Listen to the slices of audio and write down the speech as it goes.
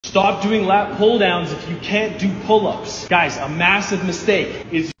Stop doing lat pull downs if you can't do pull-ups. Guys, a massive mistake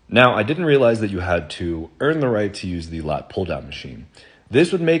is... Now, I didn't realize that you had to earn the right to use the lat pull down machine.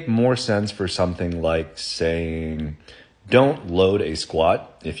 This would make more sense for something like saying, don't load a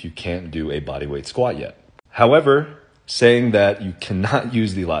squat if you can't do a bodyweight squat yet. However, saying that you cannot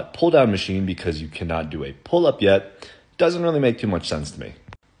use the lat pull down machine because you cannot do a pull-up yet doesn't really make too much sense to me.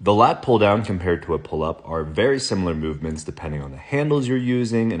 The lat pull down compared to a pull up are very similar movements depending on the handles you're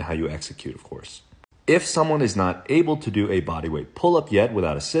using and how you execute, of course. If someone is not able to do a bodyweight pull up yet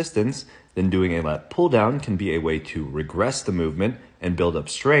without assistance, then doing a lat pull down can be a way to regress the movement and build up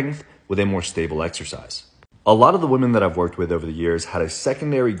strength with a more stable exercise. A lot of the women that I've worked with over the years had a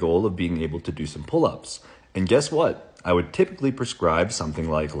secondary goal of being able to do some pull-ups. And guess what? I would typically prescribe something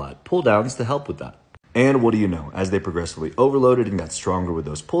like lat pull downs to help with that. And what do you know? As they progressively overloaded and got stronger with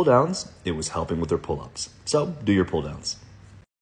those pull downs, it was helping with their pull-ups. So do your pull downs.